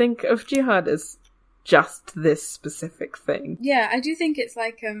we should think of jihad as just this specific thing. Yeah, I do think it's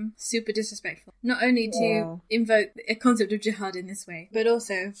like super disrespectful. Not only to invoke a concept of jihad in this way, but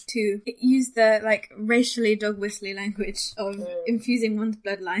also to use the like racially dog-whistly language of infusing one's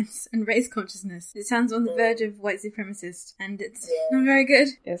bloodlines and race consciousness. It sounds on the verge of white supremacist, and it's not very good.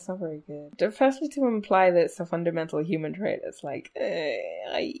 It's not very good. Firstly, to imply that it's a fundamental human trait, it's like,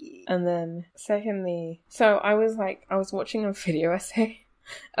 and then secondly, so I was watching a video essay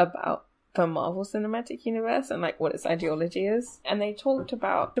about the Marvel Cinematic Universe and like what its ideology is, and they talked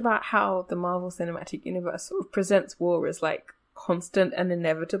about how the Marvel Cinematic Universe sort of presents war as like constant and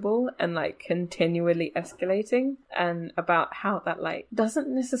inevitable and like continually escalating, and about how that like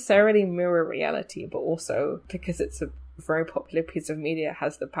doesn't necessarily mirror reality, but also because it's a very popular piece of media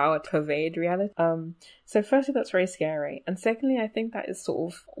has the power to pervade reality. So firstly, that's very scary, and secondly, I think that is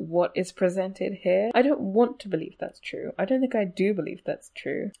sort of what is presented here. I don't want to believe that's true. I don't think I do believe that's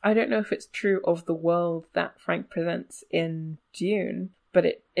true. I don't know if it's true of the world that Frank presents in Dune, but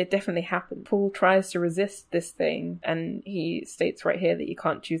it definitely happened. Paul tries to resist this thing, and he states right here that you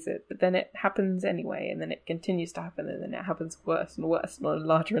can't choose it, but then it happens anyway, and then it continues to happen, and then it happens worse and worse and on a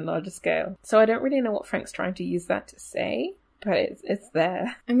larger and larger scale. So I don't really know what Frank's trying to use that to say, but it's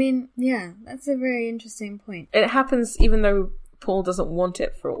there. I mean, yeah, that's a very interesting point. It happens even though Paul doesn't want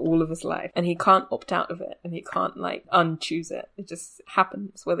it for all of his life, and he can't opt out of it, and he can't like unchoose it. It just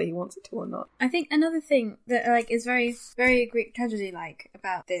happens whether he wants it to or not. I think another thing that like is very, very Greek tragedy like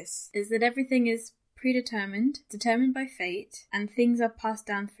about this is that everything is predetermined, determined by fate, and things are passed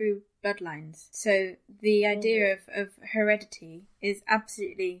down through bloodlines. So the idea of heredity is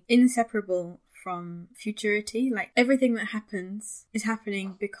absolutely inseparable from futurity. Like everything that happens is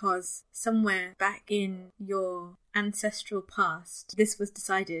happening because somewhere back in your ancestral past this was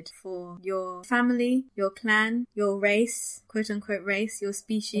decided for your family, your clan, your race, quote unquote race, your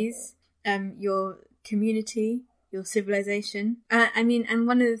species, your community, your civilization. I mean, and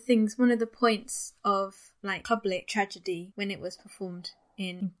one of the points of like public tragedy when it was performed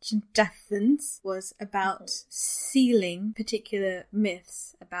in Athens was about sealing particular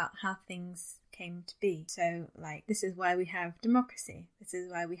myths about how things came to be. So, like, this is why we have democracy. This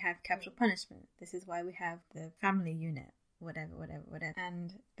is why we have capital punishment. This is why we have the family unit. Whatever.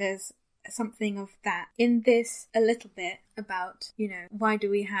 And there's something of that in this a little bit about, you know, why do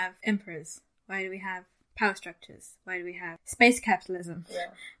we have emperors? Why do we have power structures? Why do we have space capitalism? Yeah.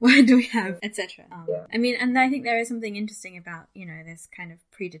 Why do we have etc.? I mean, and I think there is something interesting about, you know, this kind of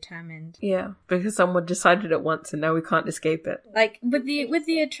predetermined. Yeah, because someone decided it once and now we can't escape it. Like with the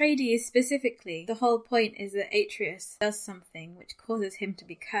Atreides specifically, the whole point is that Atreus does something which causes him to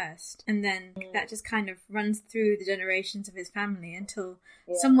be cursed, and then that just kind of runs through the generations of his family until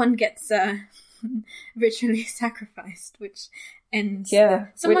someone gets ritually sacrificed, which ends. Yeah,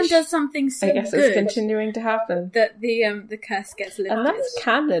 someone does something so good. I guess it's continuing to happen. That the curse gets lifted. And that's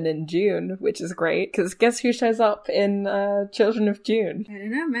canon in Dune, which is great, because guess who shows up in Children of Dune? I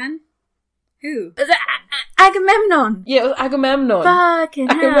don't know, man. Who? Was it Agamemnon? Yeah, it was Agamemnon. Fucking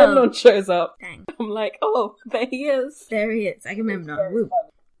hell. Agamemnon shows up. Dang. I'm like, oh, there he is. There he is, Agamemnon. Woo.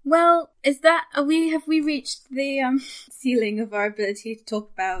 Well, have we reached the ceiling of our ability to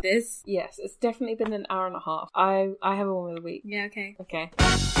talk about this? Yes, it's definitely been an hour and a half. I have a woman of the week. Yeah, okay. Okay.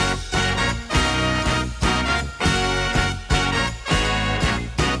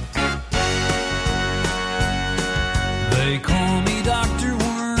 They call me Dr.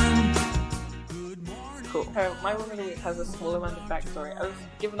 Worm. Good morning. Cool. So my woman of the week has a small amount of backstory. I was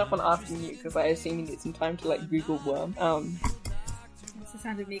giving up on asking you because I assume you need some time to like Google worm. That's the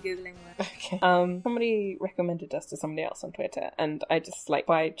sound of me Googling worm. Okay. Somebody recommended us to somebody else on Twitter, and I just, like,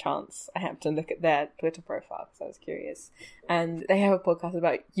 by chance, I happened to look at their Twitter profile because I was curious. And they have a podcast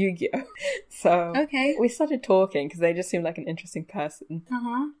about Yu-Gi-Oh! So Okay. we started talking because they just seemed like an interesting person.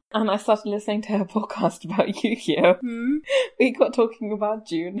 Uh-huh. And I started listening to her podcast about Yu-Gi-Oh! We got talking about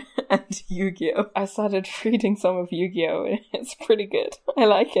June and Yu-Gi-Oh! I started reading some of Yu-Gi-Oh! And it's pretty good. I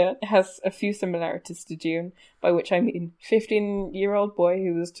like it. It has a few similarities to June, by which I mean 15-year-old boy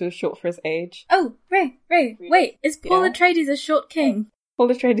who was too short for his age. Oh, Ray, wait, is Paul Atreides a short king? Paul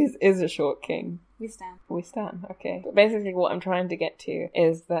Atreides is a short king. We stand. Okay. But basically what I'm trying to get to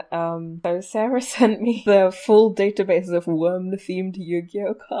is that, so Sarah sent me the full database of worm-themed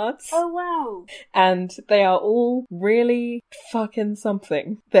Yu-Gi-Oh! Cards. Oh, wow. And they are all really fucking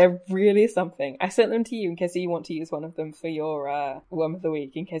something. They're really something. I sent them to you in case you want to use one of them for your, Worm of the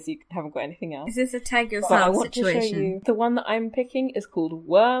Week, in case you haven't got anything else. Is this a tag But I yourself want to show situation? you. The one that I'm picking is called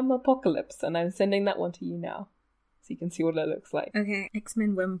Worm Apocalypse, and I'm sending that one to you now. So you can see what it looks like. Okay,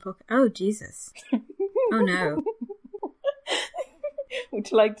 X-Men Worm Pocket. Oh, Jesus. Oh, no. Would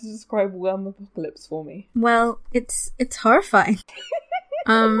you like to describe Worm Apocalypse for me? Well, it's horrifying.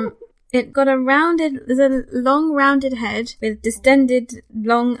 It got there's a long rounded head with distended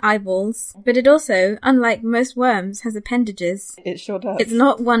long eyeballs, but it also, unlike most worms, has appendages. It sure does. It's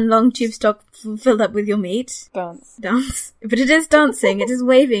not one long tube stock filled up with your meat. Dance. But it is dancing. It is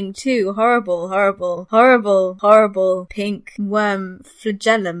waving two horrible pink worm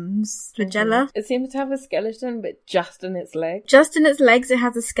flagella. It seems to have a skeleton, but just in its leg. Just in its legs it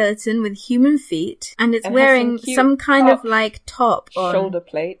has a skeleton with human feet, and it's It has wearing some cute some kind of like top on, Shoulder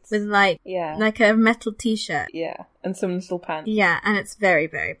plates. with like a metal t-shirt. Yeah, and some little pants. Yeah, and it's very,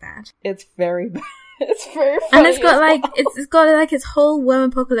 very bad. It's very bad. It's very funny. And it's got as like well. it's got like its whole Worm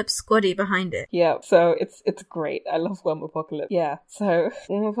Apocalypse squaddy behind it. Yeah, so it's great. I love Worm Apocalypse. Yeah, so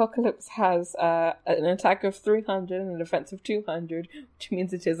Worm Apocalypse has an attack of 300 and a defense of 200, which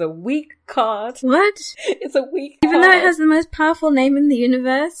means it is a weak card. What? It's a weak Even card. though it has the most powerful name in the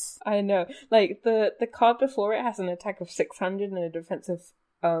universe? I know. Like, the card before it has an attack of 600 and a defense of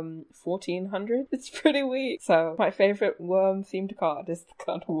 1400. It's pretty weak. So my favourite worm themed card is the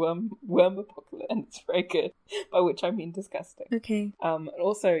card Worm Apocalypse, and it's very good. By which I mean disgusting. Okay. And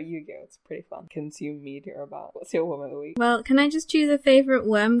also Yu-Gi-Oh! It's pretty fun. Consume media about. What's your worm of the week? Well, can I just choose a favourite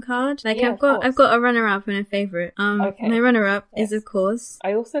worm card? Like Yeah, I've got of a runner up and a favourite. Okay. My runner up Yes. is of course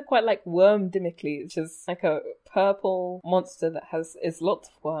I also quite like Worm Dimicles, which is like a purple monster that is lots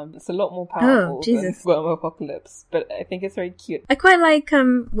of worms. It's a lot more powerful than Jesus. Worm Apocalypse, but I think it's very cute. I quite like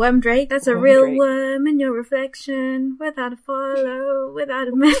Worm Drake. That's a Worm real Drake. worm in your reflection, without a follow, without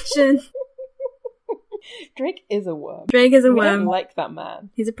a mention. Drake is a worm. Drake is a We worm. don't like that man.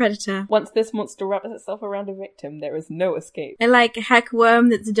 He's a predator. Once this monster wraps itself around a victim, there is no escape. I like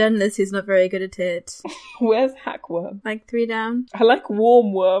Hackworm that's a journalist who's not very good at it. Where's Hackworm? Like 3 down. I like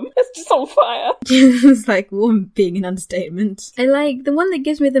Warm Worm. It's just on fire. It's like warm being an understatement. I like the one that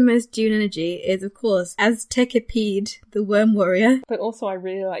gives me the most June energy is of course Aztekipede, the worm warrior. But also I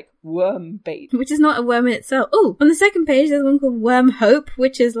really like Worm Bait. Which is not a worm in itself. Oh, on the second page there's one called Worm Hope,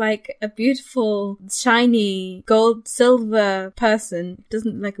 which is like a beautiful, shiny, gold, silver person.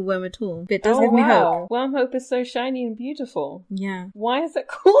 Doesn't look like a worm at all, but it does give me hope. Worm Hope is so shiny and beautiful. Yeah. Why is it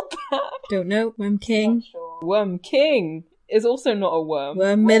called that? Don't know. Worm King. Worm King is also not a worm.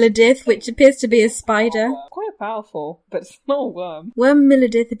 Worm Milidith, which appears to be a spider. Quite powerful, but it's not a worm. Worm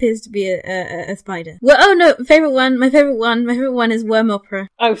Milidith appears to be a spider. Well, oh no, my favorite one is Worm Opera.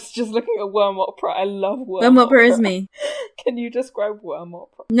 I was just looking at Worm Opera. I love Worm Opera is me. Can you describe Worm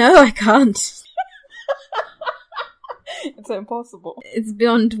Opera? No, I can't. It's impossible. It's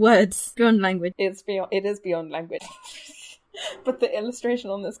beyond words, beyond language. It is beyond language. But the illustration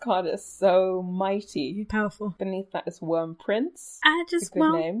on this card is so mighty. Powerful. Beneath that is Worm Prince. I A just good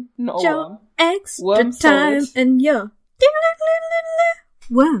want name. Not a your worm. extra Worm time Solid. and your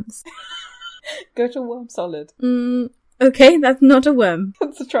worms. Go to Worm Solid. Okay, that's not a worm.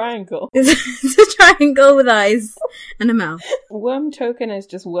 It's a triangle. It's a triangle with eyes and a mouth. Worm token is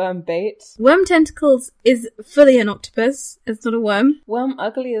just worm bait. Worm tentacles is fully an octopus. It's not a worm. Worm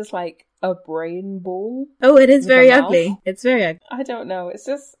ugly is like a brain ball. Oh, it is With very a mouth? ugly. It's very ugly. I don't know.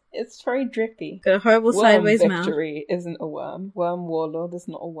 It's very drippy. Got a horrible Worm sideways mouth. Victory isn't a worm. Worm Warlord is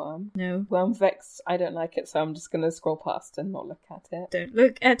not a worm. No, Worm Vex, I don't like it, so I'm just gonna scroll past and not look at it. don't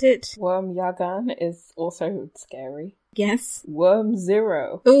look at it. Worm Yagan is also scary. Yes. Worm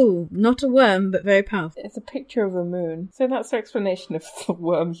Zero. Ooh, not a worm, but very powerful. It's a picture of a moon. So that's our explanation of the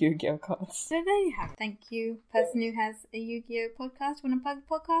Worm Yu-Gi-Oh cards. So there you have it. Thank you, person who has a Yu-Gi-Oh podcast. Want to plug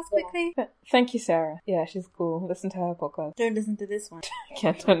the podcast quickly? Thank you, Sarah. Yeah, she's cool. Listen to her podcast. Don't listen to this one.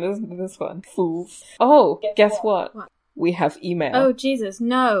 Yeah, don't listen to this one. Fools. Oh, guess what? What? We have email. Oh, Jesus,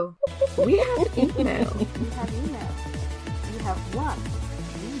 no. We have email. We have email. We have one.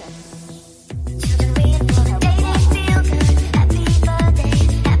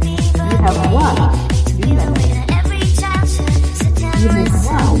 We have one.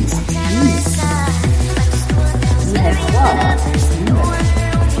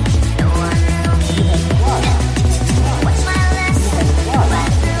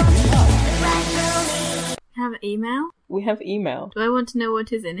 Have email? We have email. Do I want to know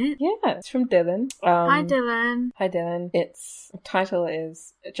what is in it? Yeah, it's from Dylan. Hi, Dylan. Hi, Dylan. Its title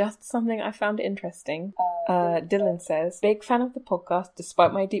is Just Something I Found Interesting. Dylan says, big fan of the podcast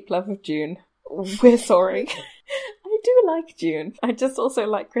despite my deep love of June. We're sorry. I do like June. I just also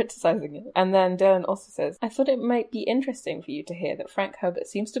like criticizing it. And then Dylan also says, I thought it might be interesting for you to hear that Frank Herbert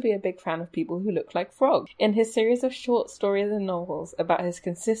seems to be a big fan of people who look like Frog. In his series of short stories and novels about his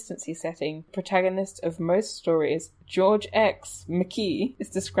consistency setting, protagonist of most stories, George X. McKee, is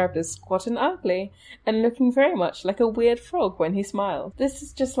described as squat and ugly and looking very much like a weird frog when he smiled. This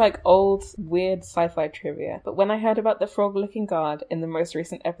is just like old, weird sci-fi trivia. But when I heard about the frog-looking guard in the most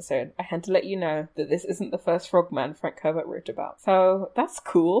recent episode, I had to let you know that this isn't the first frogman Frank Herbert wrote about. So that's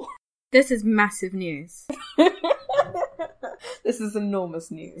cool. This is massive news. This is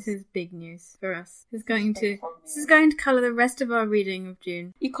enormous news. This is big news for us. This is going to colour the rest of our reading of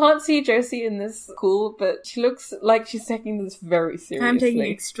June. You can't see Josie in this cool, but she looks like she's taking this very seriously. I'm taking it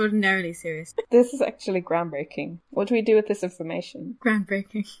extraordinarily serious. This is actually groundbreaking. What do we do with this information?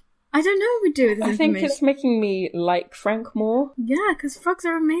 Groundbreaking. I don't know what we do with this I information. think it's making me like Frank more. Yeah, because frogs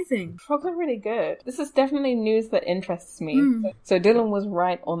are amazing. Frogs are really good. This is definitely news that interests me. So Dylan was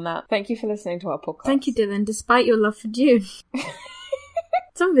right on that. Thank you for listening to our podcast. Thank you, Dylan, despite your love for June.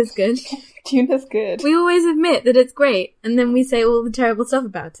 Some of it's good. June is good. We always admit that it's great, and then we say all the terrible stuff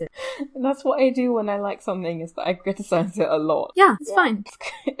about it. And that's what I do when I like something, is that I criticize it a lot. Yeah, it's fine.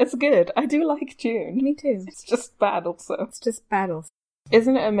 It's good. I do like June. Me too. It's just bad also. It's just battles.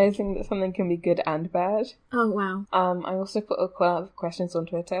 Isn't it amazing that something can be good and bad? Oh, wow. I also put a couple of questions on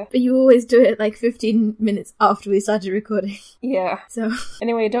Twitter. But you always do it like 15 minutes after we started recording. Yeah. So,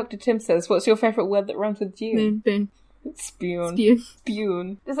 Anyway, Dr. Tim says, what's your favourite word that rhymes with June? moon, boon, Spoon. spew.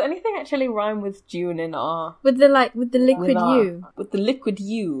 Spune. Does anything actually rhyme with June in R? With the liquid With R. U. With the liquid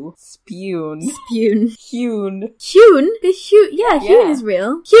U. Spune. Spune. Hewn. Hewn? Yeah, hewn is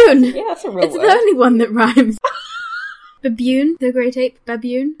real. Hewn! Yeah, that's a real It's word. the only one that rhymes. Baboon, the great ape,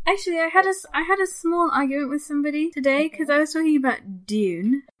 baboon. Actually, I had a small argument with somebody today because I was talking about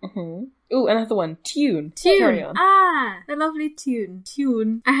Dune. Mm-hmm. Ooh, another one. Tune. Tune. Carry on. Ah, the lovely tune.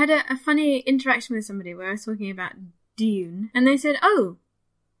 Tune. I had a funny interaction with somebody where I was talking about Dune, and they said, "Oh,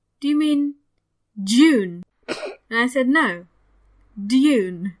 do you mean June?" And I said, "No,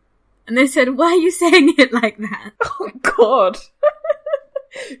 Dune." And they said, "Why are you saying it like that?" Oh, God.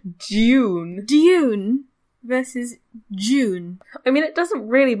 June. Dune versus June. I mean, it doesn't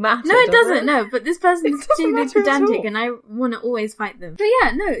really matter. No, it does doesn't. No, but this person's It doesn't extremely matter at pedantic, all. and I want to always fight them. But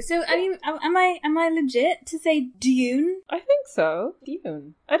yeah, no. So I mean, am I legit to say Dune? I think so.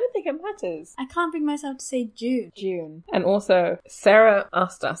 June. I don't think it matters. I can't bring myself to say June. June. And also, Sarah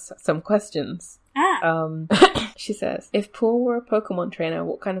asked us some questions. She says, if Paul were a Pokemon trainer,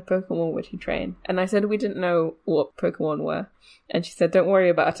 what kind of Pokemon would he train? And I said we didn't know what Pokemon were. And she said, don't worry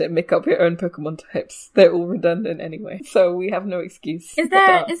about it, make up your own Pokemon types. They're all redundant anyway. So we have no excuse. Is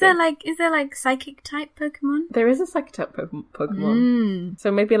there like psychic type Pokemon? There is a psychic type Pokemon.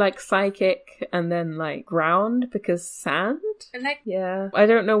 So maybe like psychic and then like ground because sand? Yeah. I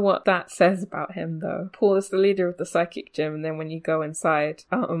don't know what that says about him though. Paul is the leader of the psychic gym, and then when you go inside,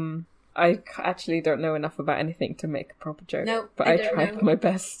 I actually don't know enough about anything to make a proper joke. No, but I I don't tried know. my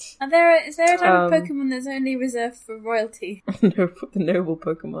best. Is there a type of Pokemon that's only reserved for royalty? The noble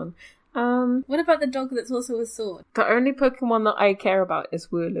Pokemon. What about the dog that's also a sword? The only Pokemon that I care about is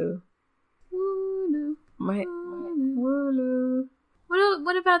Wooloo. Wooloo. My Wooloo.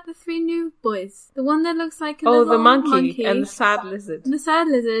 What about the 3 new boys? The one that looks like a Oh, little the monkey and the sad lizard. and the sad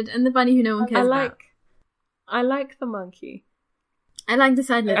lizard and the bunny who no one cares about. I like the monkey. I like the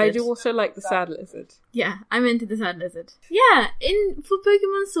sad lizard. I do also like the sad lizard. Yeah, I'm into the sad lizard. Yeah, for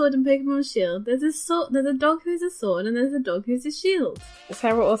Pokemon Sword and Pokemon Shield, there's a dog who's a sword and there's a dog who's a shield.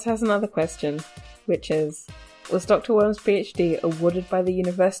 Sarah also has another question, which is, was Dr. Worm's PhD awarded by the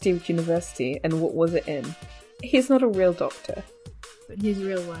University of University, and what was it in? He's not a real doctor. But he's a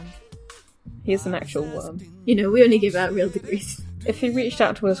real one. He's an actual worm. You know, we only give out real degrees. If he reached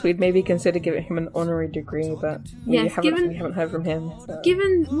out to us, we'd maybe consider giving him an honorary degree, but we haven't heard from him. So.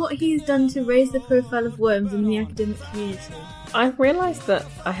 Given what he's done to raise the profile of worms in the academic community, I've realised that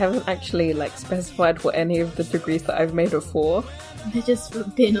I haven't actually specified what any of the degrees that I've made are for. they're just for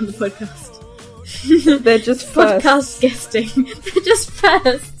being on the podcast. They're just first. Podcast guesting. They're just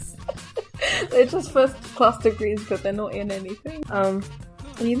firsts. They're just first class degrees because they're not in anything.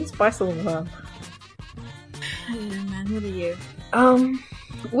 You the spice of the worm. I don't know, man. What are you?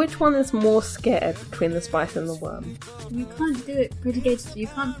 Which one is more scared between the spice and the worm? You can't do it predicated. You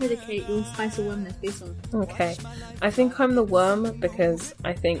can't predicate your spice or wormness based on. Okay, I think I'm the worm because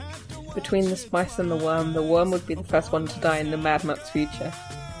I think between the spice and the worm would be the first one to die in the Mad Max future.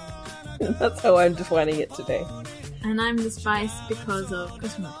 That's how I'm defining it today. And I'm the spice because of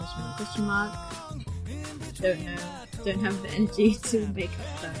question mark. Don't know. Don't have the energy to make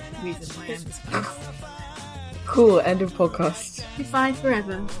up the reason why I'm the spice. Cool, end of podcast. Goodbye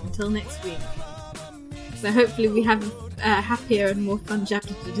forever until next week. So hopefully we have a happier and more fun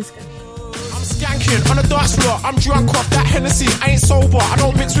chapter to discuss. I'm skanking on the dance floor. I'm drunk off that Hennessy. I ain't sober. I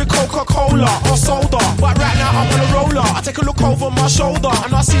don't mix with Coca-Cola or soda. But right now I'm on a roller. I take a look over my shoulder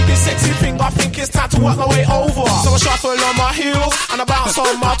and I see this sexy thing. I think it's time to work my way over. So I shuffle on my heels and I bounce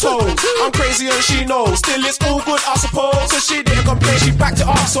on my toes. I'm crazy and she knows. Still it's all good, I suppose. Cause she didn't complain, she backed it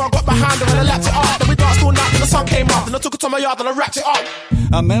up. So I got behind her and I lapped it up. Then we danced all night till the sun came up. Then I took it to my yard and I wrapped it up.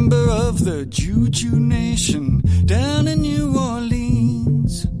 A member of the Juju Nation down in New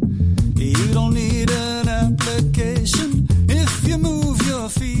Orleans. You don't need an application if you move your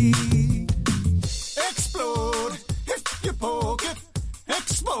feet. Explode if you poke it.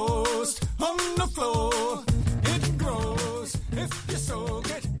 Exposed on the floor.